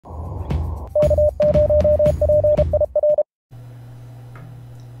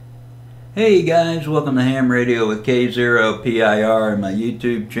Hey guys, welcome to Ham Radio with K0PIR and my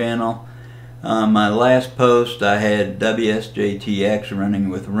YouTube channel. My last post I had WSJT-X running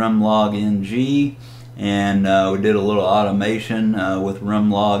with RUMLogNG, and we did a little automation with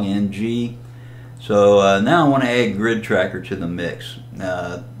RUMLogNG. So now I want to add GridTracker to the mix.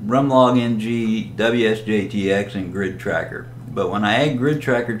 RUMLogNG, WSJT-X, and GridTracker. But when I add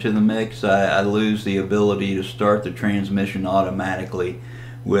GridTracker to the mix, I lose the ability to start the transmission automatically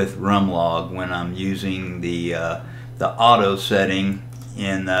with RUMLog when I'm using the auto setting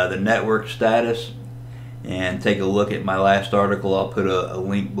in the network status. And take a look at my last article. I'll put a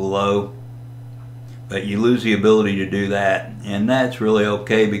link below. But you lose the ability to do that, and that's really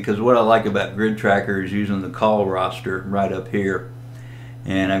okay, because what I like about GridTracker is using the call roster right up here.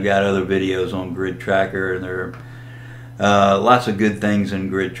 And I've got other videos on GridTracker, and there are lots of good things in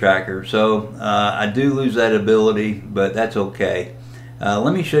GridTracker. So I do lose that ability, but that's okay.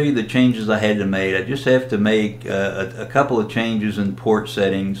 Let me show you the changes I had to make. I just have to make a couple of changes in port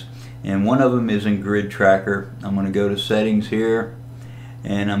settings, and one of them is in GridTracker. I'm going to go to settings here,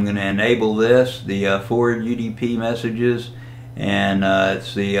 and I'm going to enable this, the forward UDP messages, and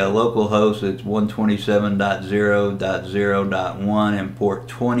it's the local host. It's 127.0.0.1 and port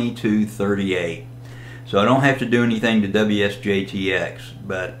 2238. So I don't have to do anything to WSJT-X,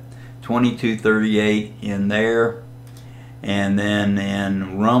 but 2238 in there. And then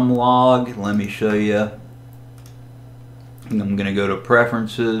in RUMLog, let me show you. I'm going to go to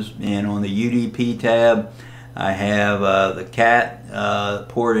Preferences, and on the UDP tab, I have the CAT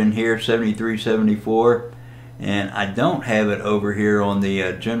port in here, 7374, and I don't have it over here on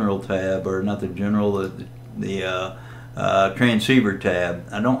the General tab, or not the General, the Transceiver tab.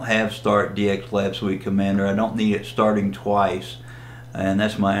 I don't have Start DX Lab Suite Commander. I don't need it starting twice, and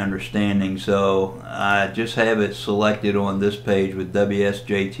that's my understanding. So I just have it selected on this page with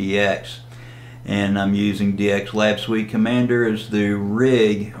WSJT-X, and I'm using DX Lab Suite Commander as the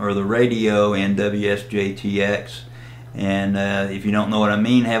rig or the radio in WSJT-X. And if you don't know what I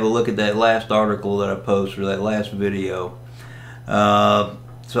mean, have a look at that last article that I posted, or that last video. So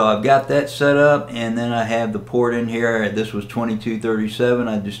I've got that set up, and then I have the port in here. This was 2237.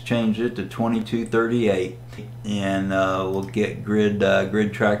 I just changed it to 2238, and we'll get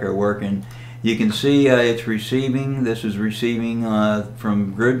GridTracker working. You can see it's receiving. This is receiving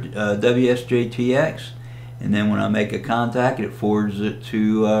from WSJT-X, and then when I make a contact, it forwards it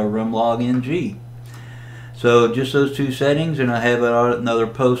to RUMLogNG. So just those two settings, and I have another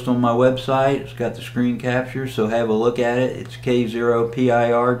post on my website. It's got the screen capture, so have a look at it. It's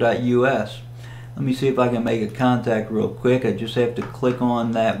k0pir.us. Let me see if I can make a contact real quick. I just have to click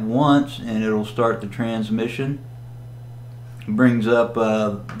on that once, and it'll start the transmission. It brings up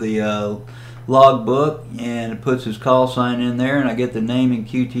the logbook, and it puts his call sign in there, and I get the name in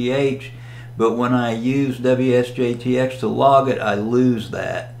QTH. But when I use WSJT-X to log it, I lose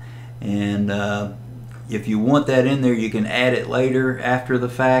that. And if you want that in there, you can add it later after the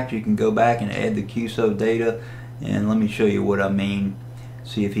fact. You can go back and add the QSO data, and let me show you what I mean.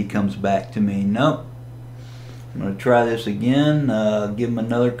 See if he comes back to me. Nope. I'm going to try this again. Give him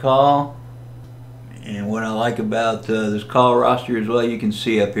another call. And what I like about this call roster as well, you can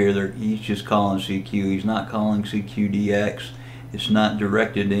see up here, he's just calling CQ. He's not calling CQDX. It's not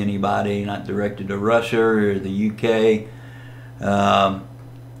directed to anybody, not directed to Russia or the UK.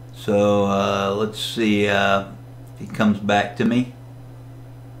 So let's see if he comes back to me.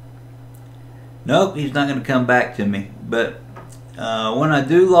 Nope, he's not going to come back to me. But when I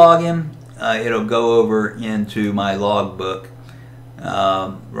do log him, it'll go over into my logbook.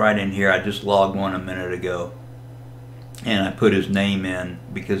 Right in here. I just logged one a minute ago, and I put his name in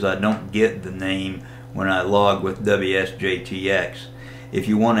because I don't get the name when I log with WSJT-X. If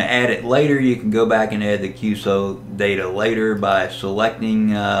you want to add it later, you can go back and add the QSO data later by selecting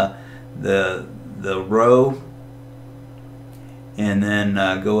the row, and then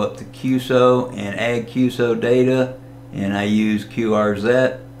go up to QSO and add QSO data, and I use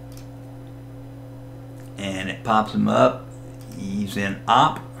QRZ, and it pops him up. He's in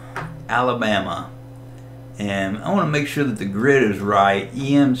Opp, Alabama, and I want to make sure that the grid is right.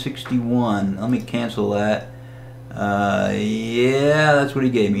 EM61. Let me cancel that. Yeah, that's what he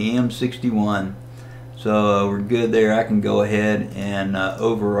gave me, EM61. So we're good there. I can go ahead and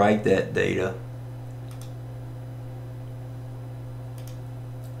overwrite that data.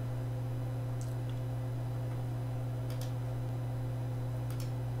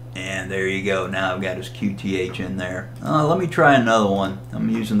 And there you go. Now I've got his QTH in there. Let me try another one. I'm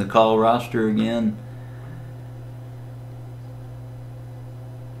using the call roster again.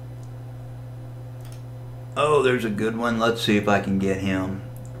 Oh, there's a good one. Let's see if I can get him.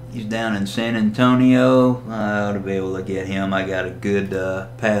 He's down in San Antonio. I ought to be able to get him. I got a good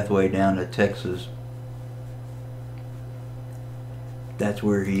pathway down to Texas. That's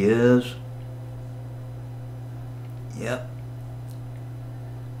where he is. Yep.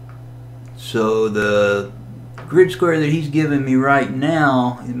 So the grid square that he's giving me right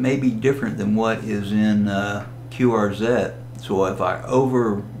now, it may be different than what is in QRZ. So if I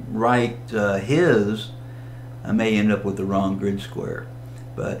overwrite his, I may end up with the wrong grid square.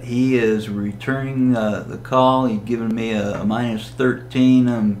 But he is returning the call. He's giving me a -13.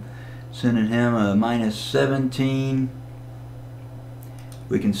 I'm sending him a -17.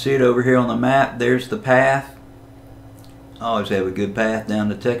 We can see it over here on the map. There's the path. I always have a good path down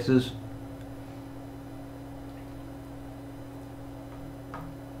to Texas.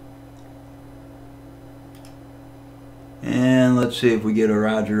 And let's see if we get a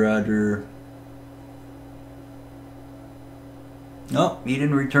Roger, Roger. Nope, he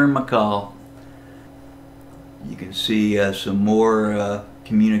didn't return my call. You can see some more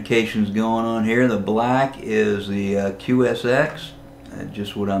communications going on here. The black is the QSX.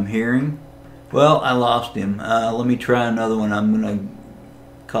 Just what I'm hearing. Well, I lost him. Let me try another one. I'm going to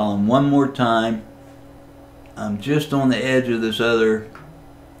call him one more time. I'm just on the edge of this other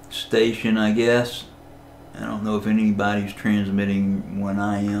station, I guess. I don't know if anybody's transmitting when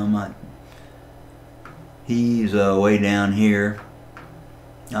I am. He's way down here.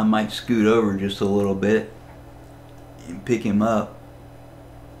 I might scoot over just a little bit and pick him up.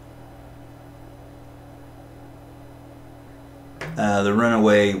 The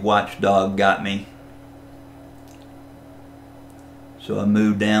runaway watchdog got me. So I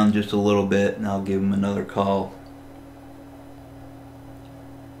moved down just a little bit and I'll give him another call.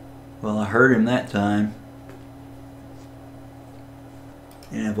 Well, I heard him that time.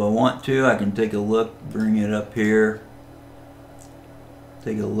 And if I want to, I can take a look, bring it up here.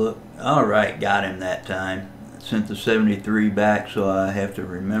 Take a look. Alright, got him that time. Sent the 73 back, so I have to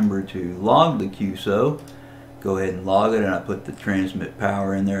remember to log the QSO. Go ahead and log it, and I put the transmit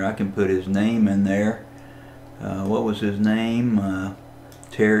power in there. I can put his name in there. What was his name?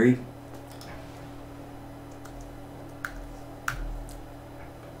 Terry.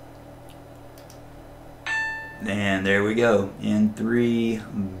 And there we go,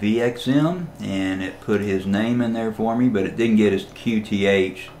 N3VXM, and it put his name in there for me, but it didn't get his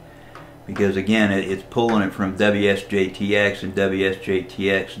QTH because again it's pulling it from WSJT-X, and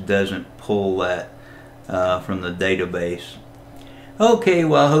WSJT-X doesn't pull that from the database. Okay,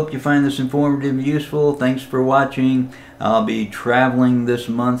 well, I hope you find this informative and useful. Thanks for watching. I'll be traveling this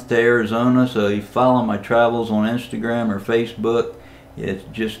month to Arizona, so you follow my travels on Instagram or Facebook. It's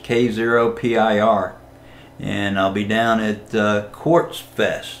just K0PIR. And I'll be down at Quartz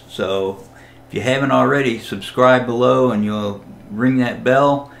Fest. So if you haven't already, subscribe below and you'll ring that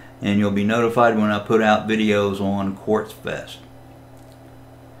bell and you'll be notified when I put out videos on Quartz Fest.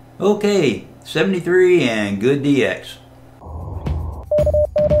 Okay, 73 and good DX.